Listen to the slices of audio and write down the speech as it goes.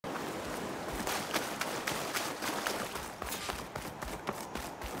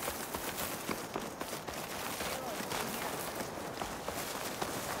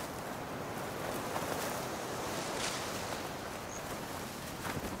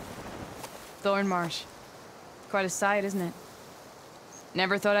Thornmarsh. Quite a sight, isn't it?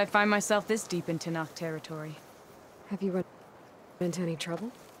 Never thought I'd find myself this deep in Tenakth territory. Have you run into any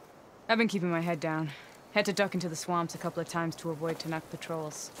trouble? I've been keeping my head down. Had to duck into the swamps a couple of times to avoid Tenakth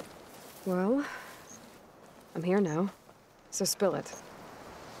patrols. Well, I'm here now, so spill it.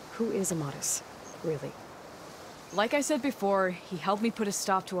 Who is Amadis, really? Like I said before, he helped me put a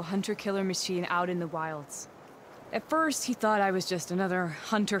stop to a hunter-killer machine out in the wilds. At first, he thought I was just another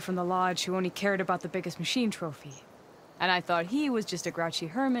hunter from the Lodge who only cared about the biggest machine trophy. And I thought he was just a grouchy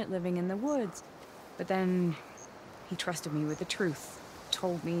hermit living in the woods. But then, he trusted me with the truth.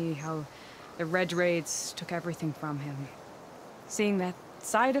 Told me how the Red Raids took everything from him. Seeing that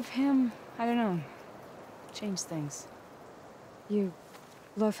side of him, I don't know, changed things. You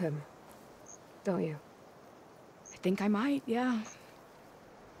love him, don't you? I think I might, yeah.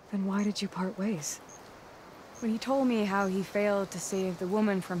 Then why did you part ways? When he told me how he failed to save the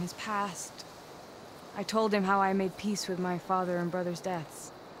woman from his past, I told him how I made peace with my father and brother's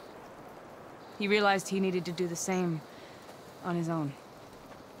deaths. He realized he needed to do the same on his own.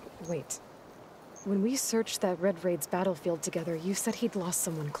 Wait. When we searched that Red Raid's battlefield together, you said he'd lost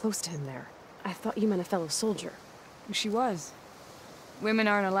someone close to him there. I thought you meant a fellow soldier. She was. Women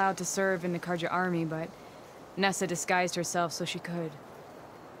aren't allowed to serve in the Carja army, but Nessa disguised herself so she could.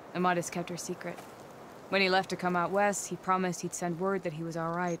 Amadis kept her secret. When he left to come out west, he promised he'd send word that he was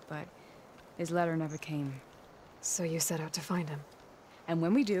all right, but his letter never came. So you set out to find him? And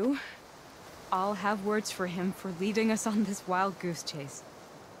when we do, I'll have words for him for leading us on this wild goose chase.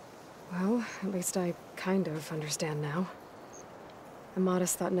 Well, at least I kind of understand now.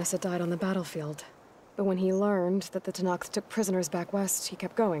 Amadis thought Nessa died on the battlefield. But when he learned that the Tenakth took prisoners back west, he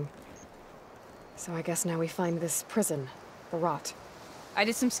kept going. So I guess now we find this prison, the Rot. I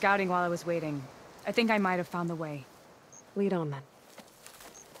did some scouting while I was waiting. I think I might have found the way. Lead on, then.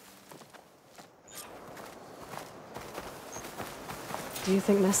 Do you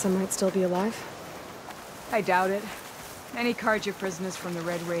think Nessa might still be alive? I doubt it. Any Carja prisoners from the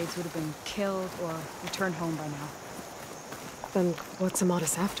Red Raids would have been killed or returned home by now. Then what's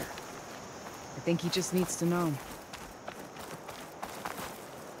Amadis after? I think he just needs to know.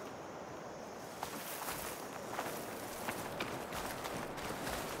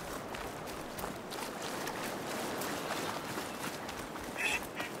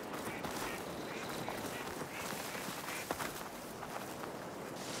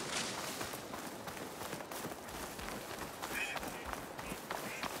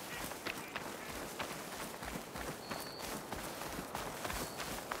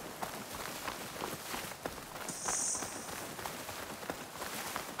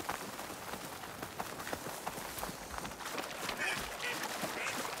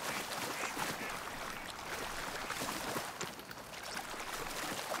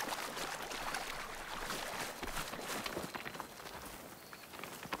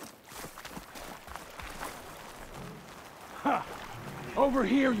 Over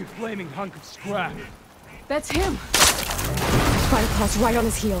here, you flaming hunk of scrap. That's him! Fireclaw's right on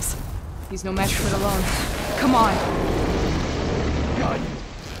his heels. He's no match for it alone. Come on! God.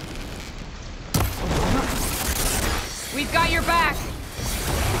 We've got your back!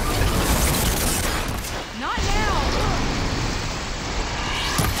 Not now!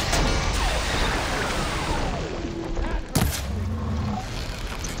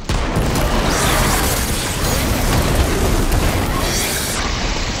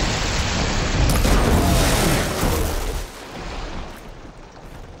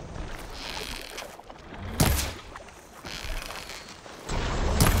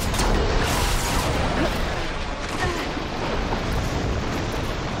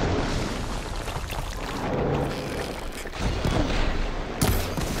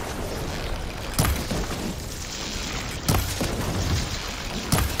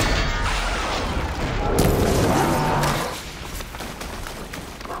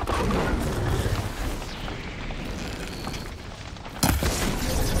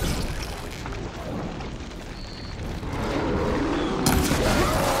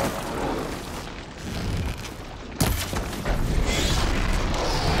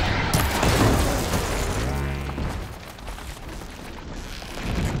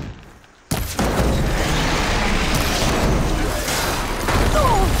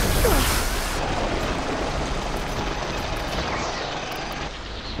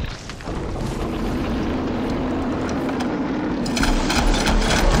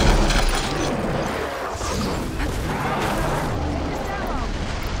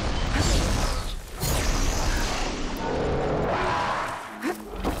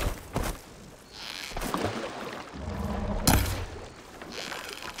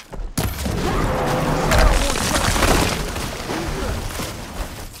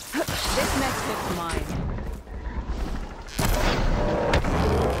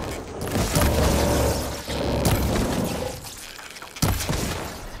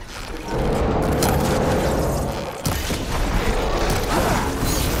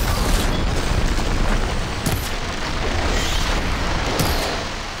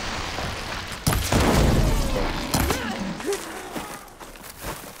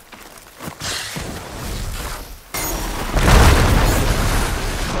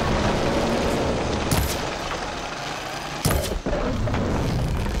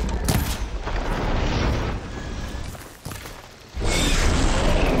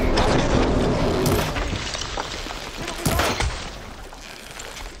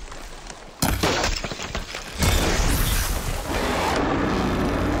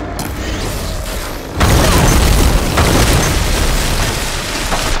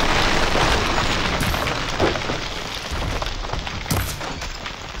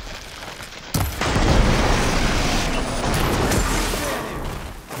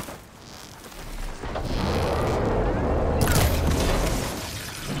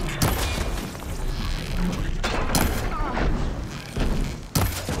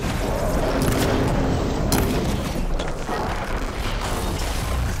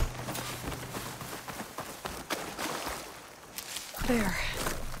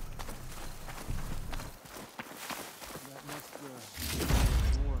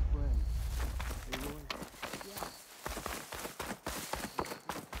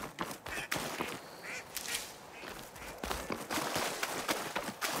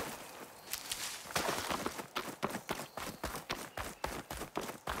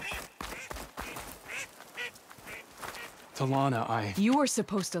 Talana, You were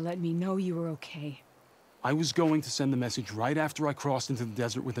supposed to let me know you were okay. I was going to send the message right after I crossed into the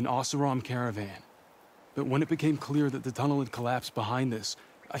desert with an Oseram caravan. But when it became clear that the tunnel had collapsed behind us,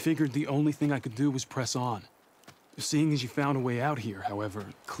 I figured the only thing I could do was press on. Seeing as you found a way out here, however,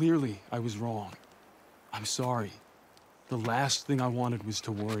 clearly I was wrong. I'm sorry. The last thing I wanted was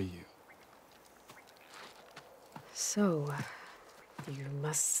to worry you. So, you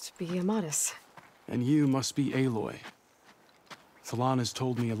must be Amadis. And you must be Aloy. Talana's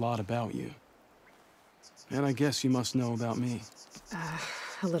told me a lot about you. And I guess you must know about me.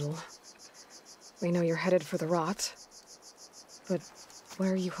 A little. We know you're headed for the rot. But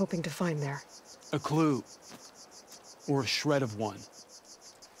where are you hoping to find there? A clue. Or a shred of one.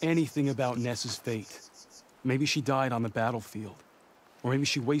 Anything about Nessa's fate. Maybe she died on the battlefield. Or maybe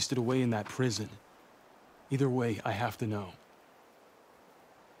she wasted away in that prison. Either way, I have to know.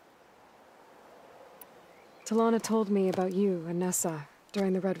 Talana told me about you and Nessa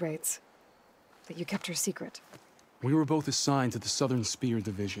during the Red Raids. That you kept her secret. We were both assigned to the Southern Spear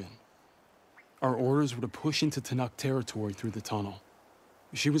Division. Our orders were to push into Tenakth territory through the tunnel.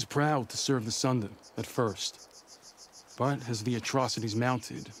 She was proud to serve the Sundom at first. But as the atrocities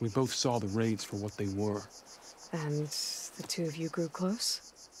mounted, we both saw the raids for what they were. And the two of you grew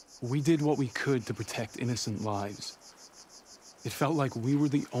close? We did what we could to protect innocent lives. It felt like we were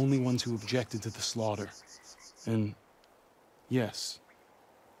the only ones who objected to the slaughter. And yes,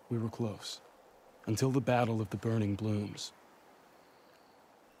 we were close. Until the Battle of the Burning Blooms.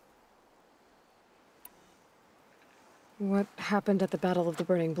 What happened at the Battle of the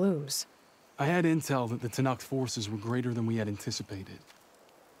Burning Blooms? I had intel that the Tenakth forces were greater than we had anticipated.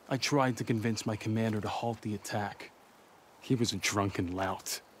 I tried to convince my commander to halt the attack. He was a drunken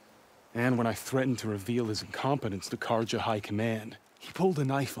lout. And when I threatened to reveal his incompetence to Karja High Command, he pulled a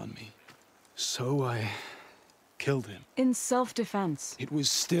knife on me. So I killed him. In self-defense. It was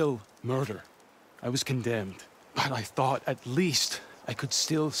still murder. I was condemned. But I thought at least I could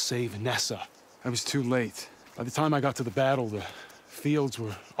still save Nessa. I was too late. By the time I got to the battle, the fields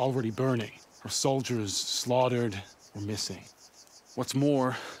were already burning. Our soldiers slaughtered or missing. What's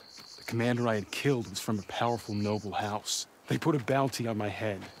more, the commander I had killed was from a powerful noble house. They put a bounty on my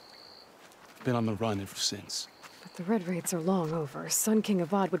head. I've been on the run ever since. But the Red Raids are long over. Sun King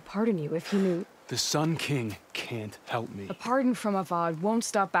Avad would pardon you if he knew... The Sun King can't help me. A pardon from Avad won't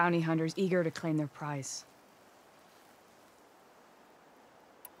stop bounty hunters eager to claim their prize.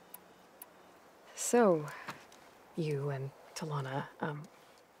 So, you and Talana,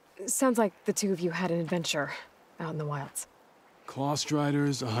 sounds like the two of you had an adventure out in the wilds.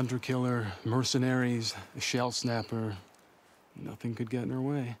 Clawstriders, a hunter-killer, mercenaries, a shell snapper. Nothing could get in her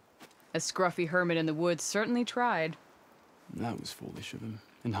way. A scruffy hermit in the woods certainly tried. That was foolish of him,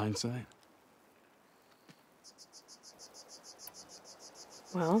 in hindsight.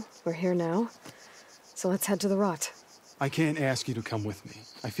 Well, we're here now, so let's head to the rot. I can't ask you to come with me.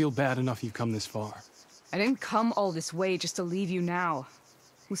 I feel bad enough you've come this far. I didn't come all this way just to leave you now.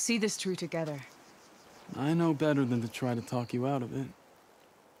 We'll see this through together. I know better than to try to talk you out of it.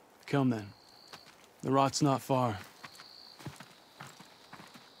 Come then. The rot's not far.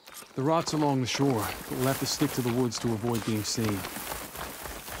 The rot's along the shore, but we'll have to stick to the woods to avoid being seen.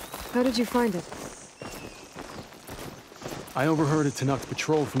 How did you find it? I overheard a Tenakth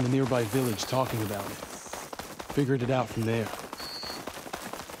patrol from the nearby village talking about it. Figured it out from there.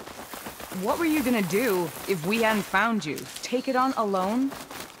 What were you gonna do if we hadn't found you? Take it on alone?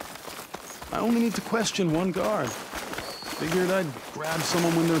 I only need to question one guard. Figured I'd grab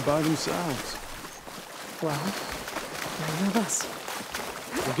someone when they're by themselves. Well, now you have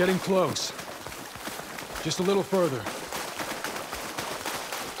us. We're getting close. Just a little further.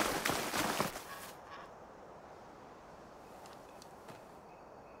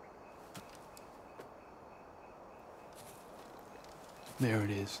 There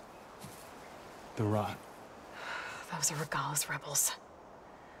it is. The rot. Those are Regalla's rebels.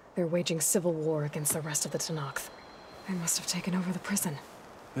 They're waging civil war against the rest of the Tenakth. They must have taken over the prison.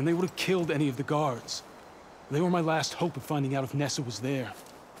 Then they would have killed any of the guards. They were my last hope of finding out if Nessa was there.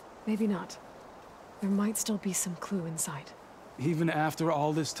 Maybe not. There might still be some clue inside. Even after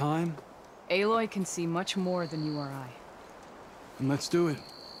all this time? Aloy can see much more than you or I. And let's do it.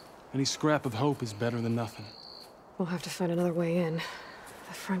 Any scrap of hope is better than nothing. We'll have to find another way in.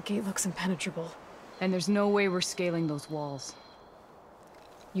 The front gate looks impenetrable. And there's no way we're scaling those walls.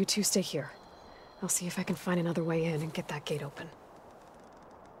 You two stay here. I'll see if I can find another way in and get that gate open.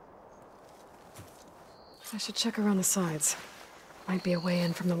 I should check around the sides. Might be a way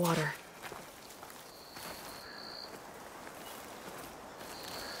in from the water.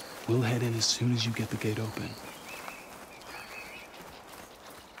 We'll head in as soon as you get the gate open.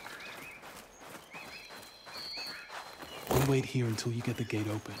 wait here until you get the gate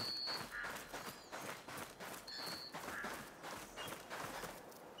open.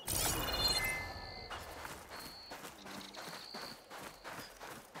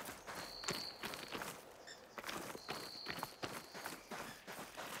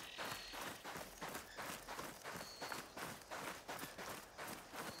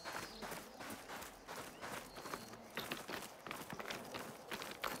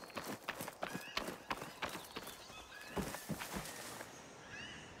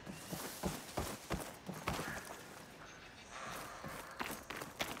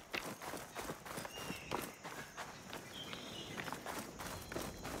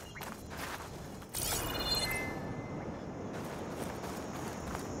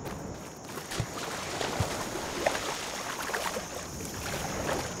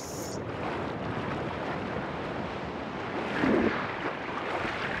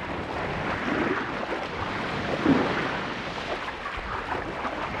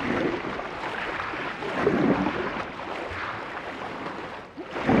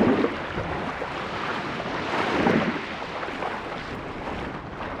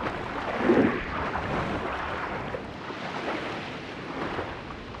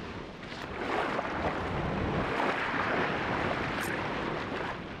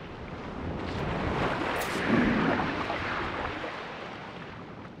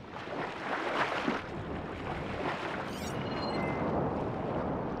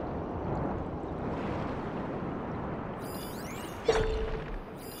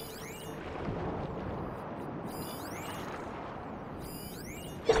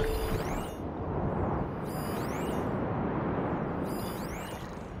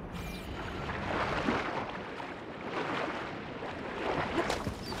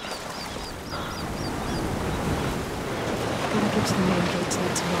 Get to the main gate to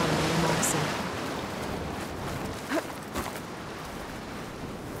let Talana and Madison.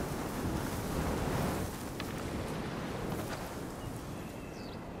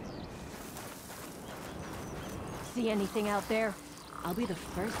 See anything out there? I'll be the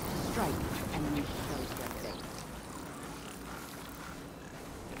first to strike and you those good things.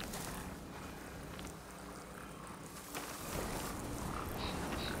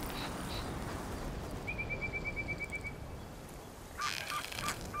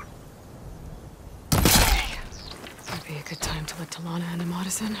 Would be a good time to let Talana and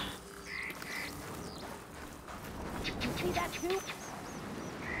Madison. Did you see that too?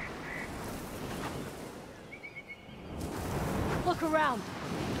 Look around.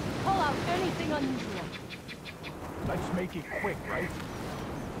 Pull out anything unusual. Let's make it quick, right?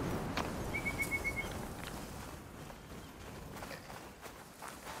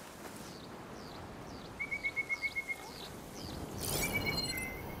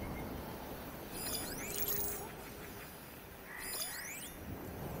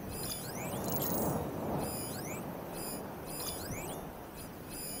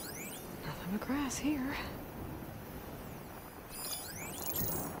 Nothing but grass here.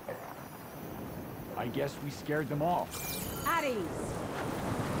 I guess we scared them off. At ease.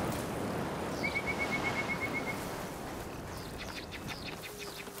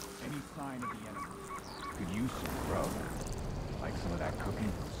 Any sign of the enemy? Could use some grub. Like some of that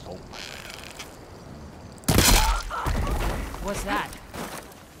cooking from Salt. What's that?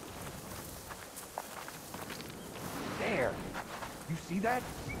 There! You see that?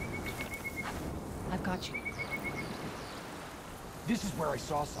 I've got you. This is where I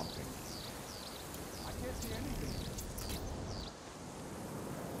saw something. I can't see anything.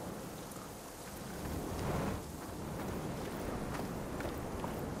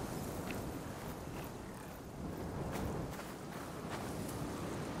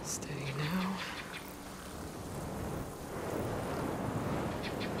 Steady now.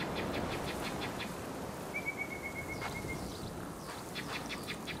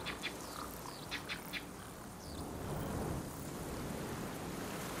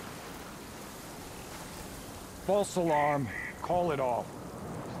 False alarm. Call it off.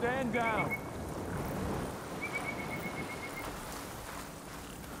 Stand down.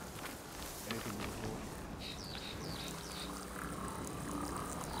 Anything to report?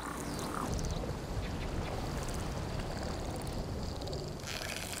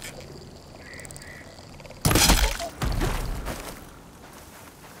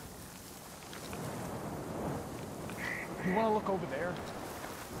 You want to look over there?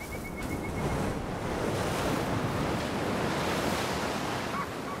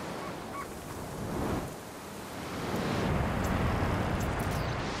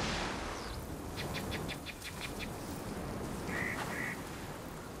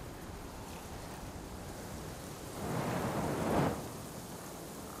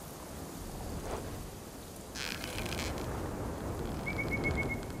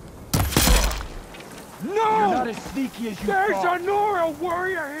 not as sneaky as you There's thought. a Nora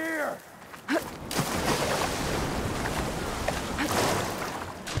warrior here!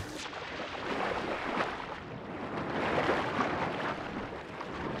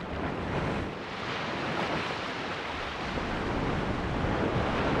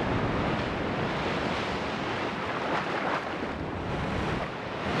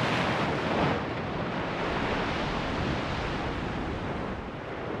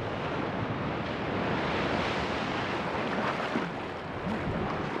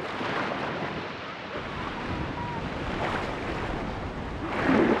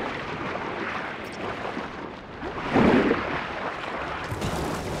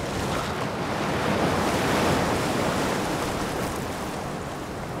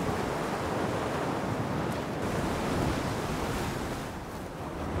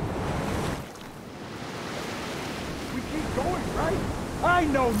 Going, right? I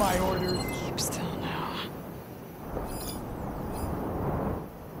know my orders. Keep still now.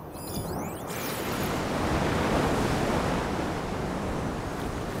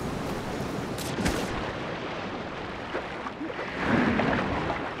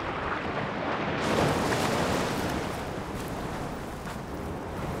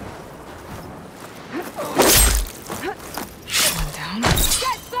 One down.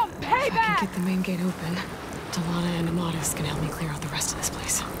 Get some If I can payback! get the main gate open, Delana and Amatis can help me clear out the rest of this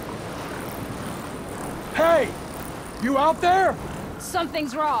place. Hey! You out there?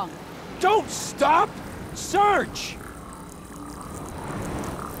 Something's wrong. Don't stop! Search!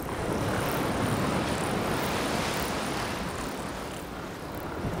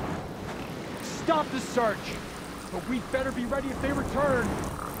 Stop the search. But we'd better be ready if they return.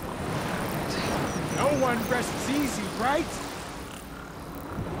 No one rests easy, right?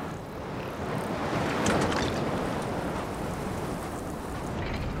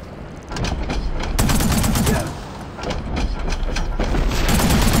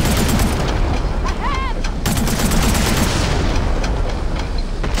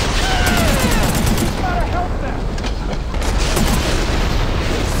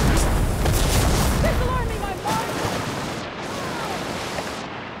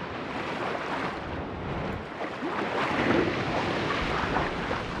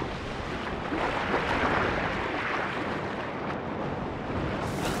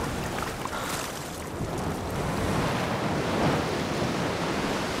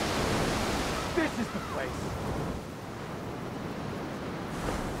 This is the place.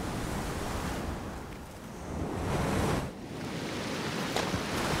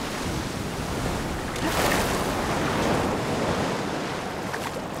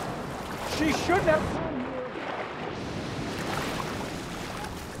 She shouldn't have come here.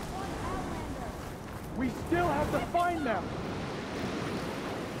 We still have to find them.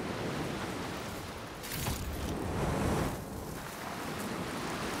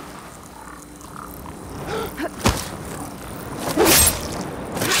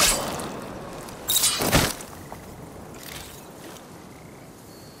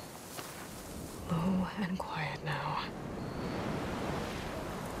 Low and quiet now.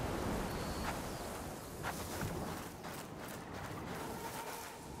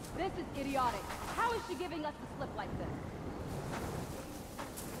 This is idiotic. How is she giving us the slip like this?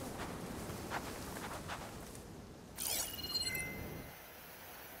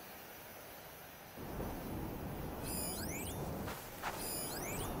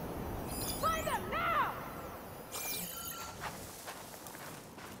 Find them now!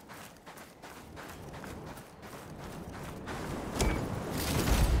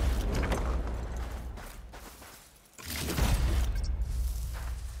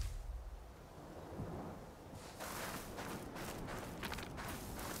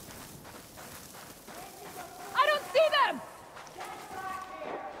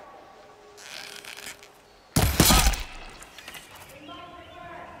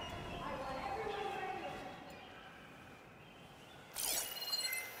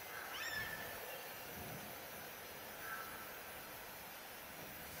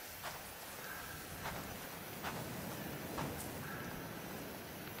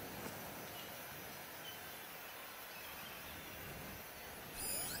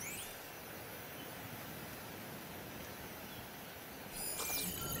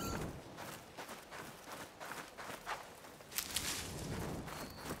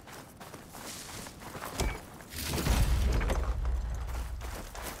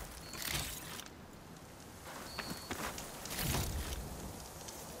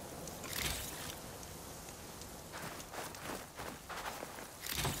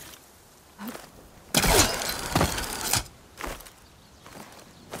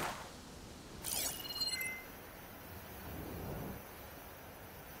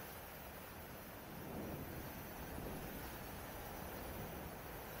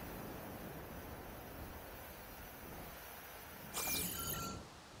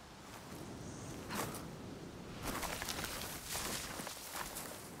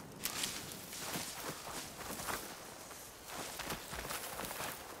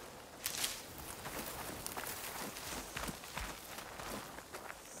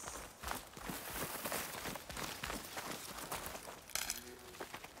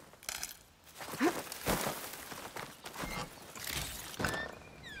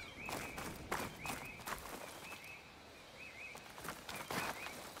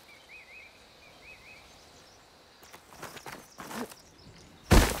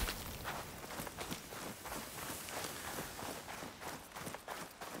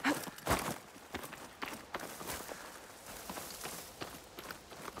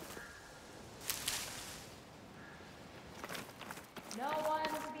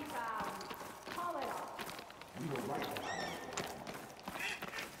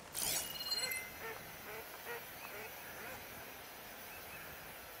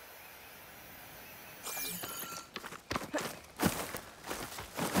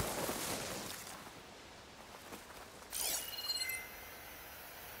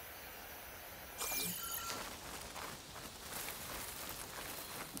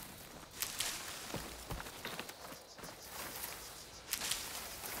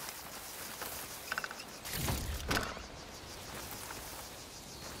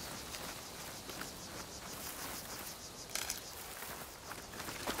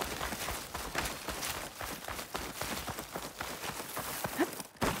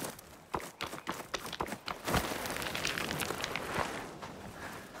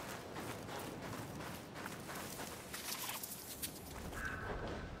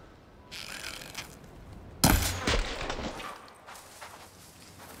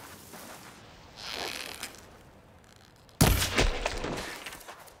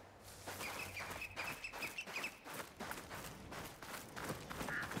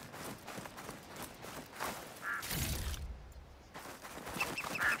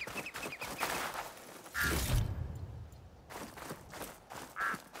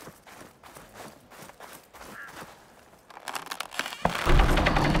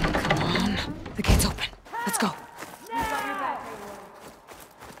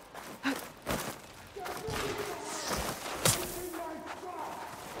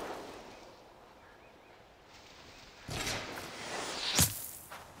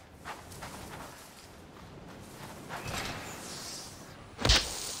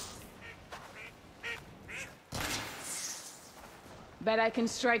 Bet I can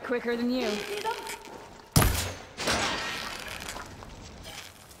strike quicker than you.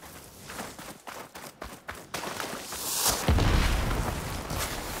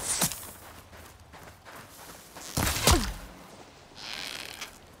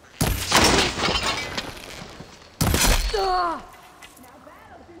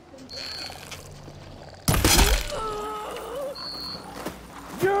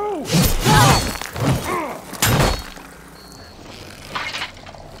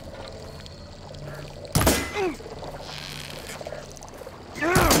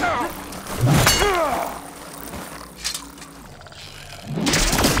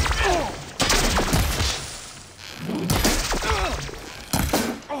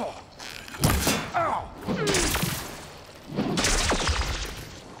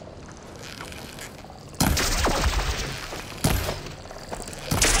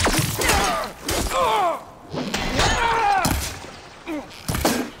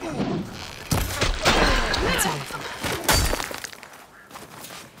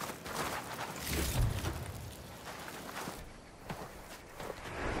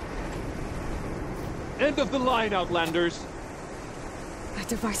 End of the line, Outlanders! That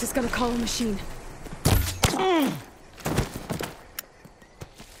device is gonna call a machine.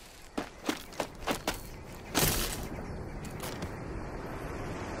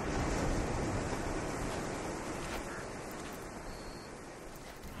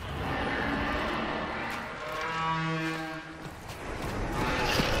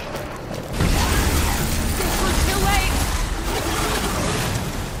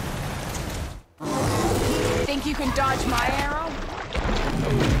 Think you can dodge my arrow?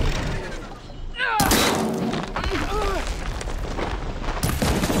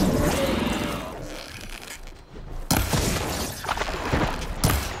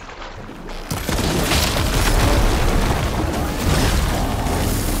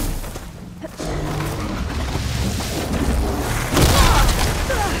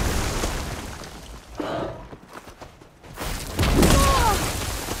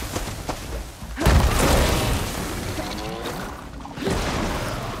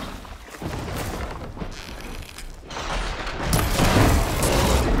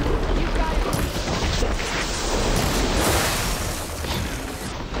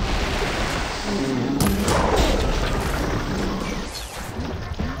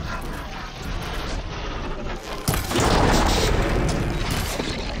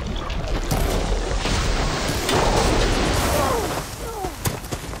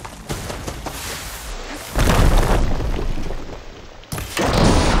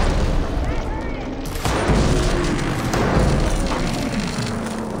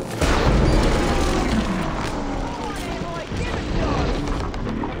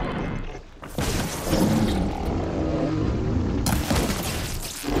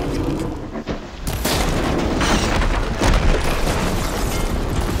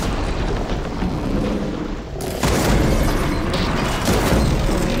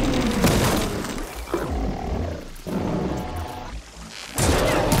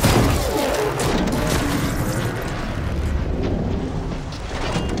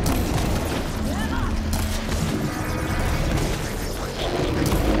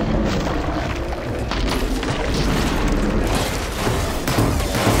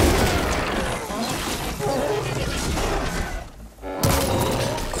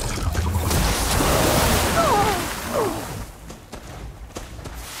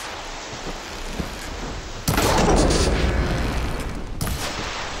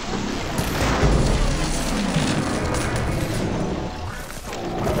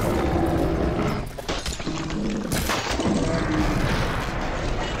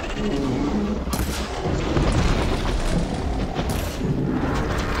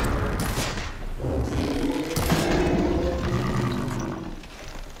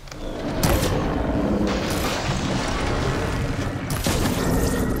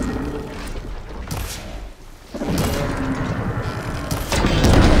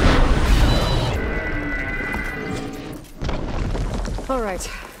 All right.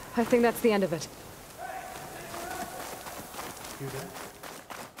 I think that's the end of it.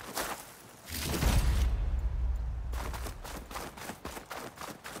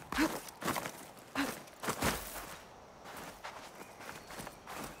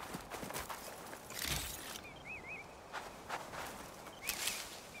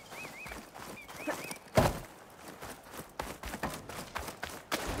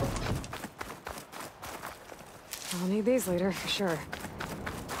 I'll need these later, for sure.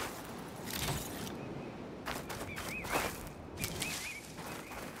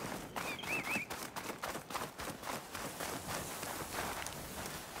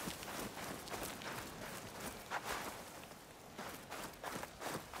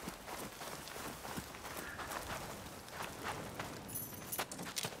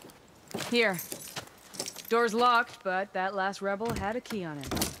 Here. Door's locked, but that last rebel had a key on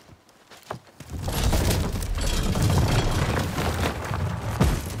it.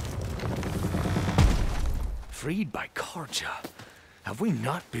 Freed by Karja? Have we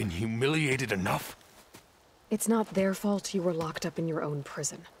not been humiliated enough? It's not their fault you were locked up in your own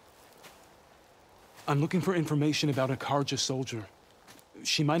prison. I'm looking for information about a Karja soldier.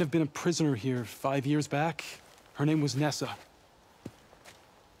 She might have been a prisoner here 5 years back. Her name was Nessa.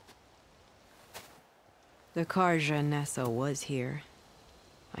 The Karja Nessa was here.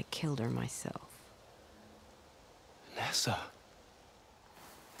 I killed her myself. Nessa?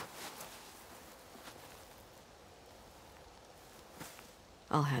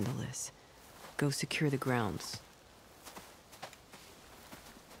 I'll handle this. Go secure the grounds.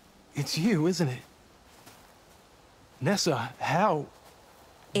 It's you, isn't it? Nessa, how?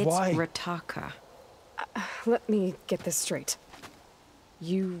 It's Why? Rataka. Let me get this straight.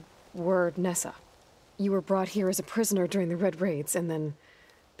 You were Nessa. You were brought here as a prisoner during the Red Raids and then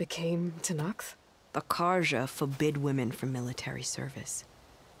became Tenakth? The Karja forbid women from military service.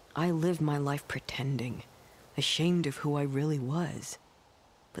 I lived my life pretending, ashamed of who I really was.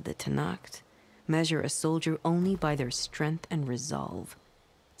 But the Tenakth measure a soldier only by their strength and resolve.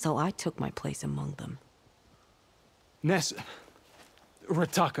 So I took my place among them. Nessa...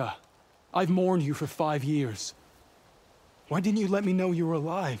 Rataka, I've mourned you for 5 years. Why didn't you let me know you were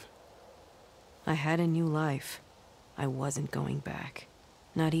alive? I had a new life. I wasn't going back.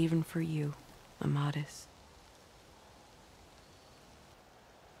 Not even for you, Amadis.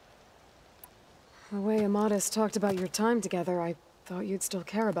 The way Amadis talked about your time together, I thought you'd still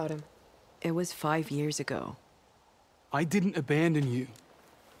care about him. It was 5 years ago. I didn't abandon you.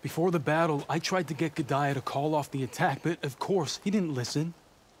 Before the battle, I tried to get Gudaya to call off the attack, but of course, he didn't listen.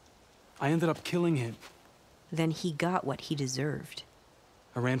 I ended up killing him. Then he got what he deserved.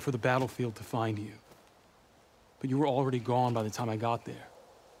 I ran for the battlefield to find you. But you were already gone by the time I got there.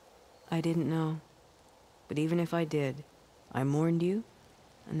 I didn't know. But even if I did, I mourned you,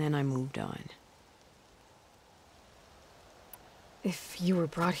 and then I moved on. If you were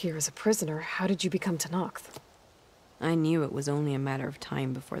brought here as a prisoner, how did you become Tenakth? I knew it was only a matter of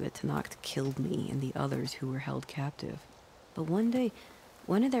time before the Tenakth killed me and the others who were held captive. But one day,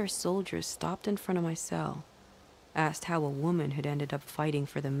 one of their soldiers stopped in front of my cell, asked how a woman had ended up fighting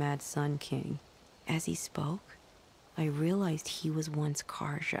for the Mad Sun King. As he spoke, I realized he was once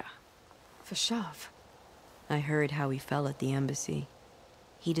Karja. Vashav. I heard how he fell at the embassy.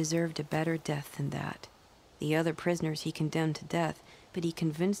 He deserved a better death than that. The other prisoners he condemned to death, but he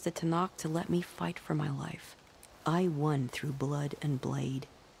convinced the Tenakth to let me fight for my life. I won through blood and blade.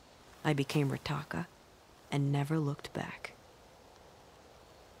 I became Rataka, and never looked back.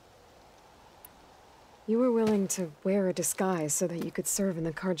 You were willing to wear a disguise so that you could serve in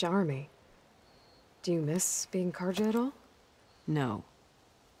the Karja army. Do you miss being Karja at all? No.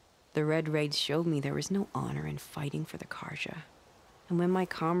 The Red Raids showed me there was no honor in fighting for the Karja. And when my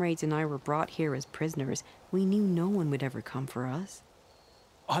comrades and I were brought here as prisoners, we knew no one would ever come for us.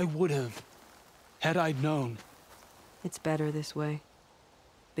 I would have, had I known. It's better this way.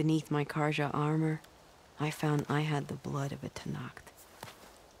 Beneath my Karja armor, I found I had the blood of a Tenakth.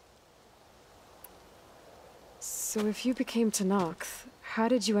 So if you became Tenakth, how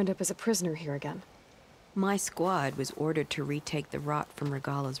did you end up as a prisoner here again? My squad was ordered to retake the Rot from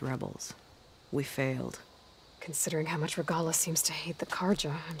Regala's rebels. We failed. Considering how much Regala seems to hate the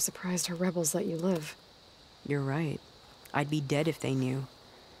Karja, I'm surprised her rebels let you live. You're right. I'd be dead if they knew.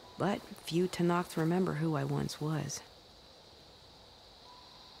 But few Tenakths remember who I once was.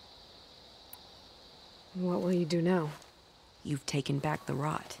 What will you do now? You've taken back the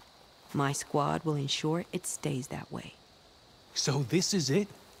Rot. My squad will ensure it stays that way. So this is it?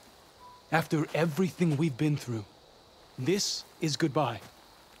 After everything we've been through, this is goodbye.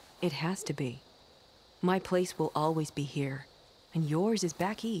 It has to be. My place will always be here, and yours is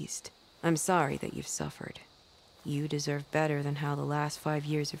back east. I'm sorry that you've suffered. You deserve better than how the last 5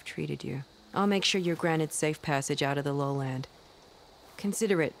 years have treated you. I'll make sure you're granted safe passage out of the lowland.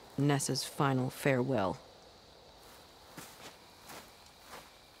 Consider it Nessa's final farewell.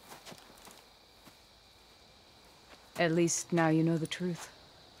 At least now you know the truth.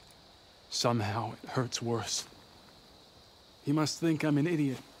 Somehow it hurts worse. You must think I'm an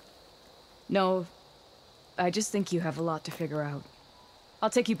idiot. No, I just think you have a lot to figure out. I'll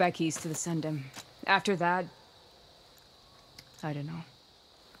take you back east to the Sendem. After that, I don't know.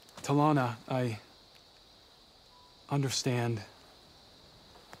 Talana, I understand.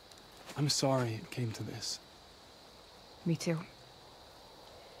 I'm sorry it came to this. Me too.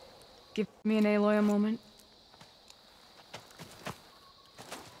 Give me and Aloy a moment.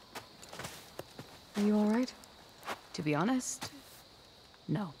 Are you alright? To be honest,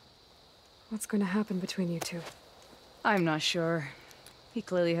 no. What's going to happen between you two? I'm not sure. He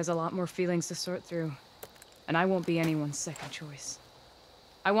clearly has a lot more feelings to sort through. And I won't be anyone's second choice.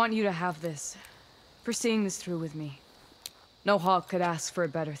 I want you to have this, for seeing this through with me. No hawk could ask for a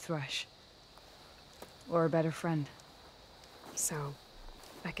better thrush. Or a better friend. So,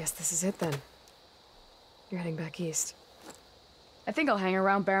 I guess this is it then. You're heading back east. I think I'll hang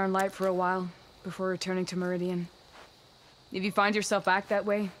around Barren Light for a while, before returning to Meridian. If you find yourself back that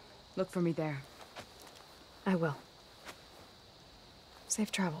way, look for me there. I will.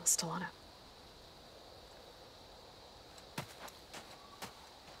 Safe travels, Talana.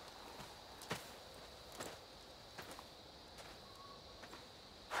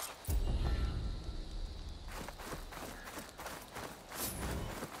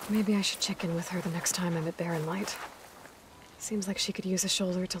 Maybe I should check in with her the next time I'm at Barren Light. Seems like she could use a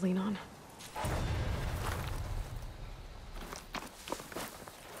shoulder to lean on.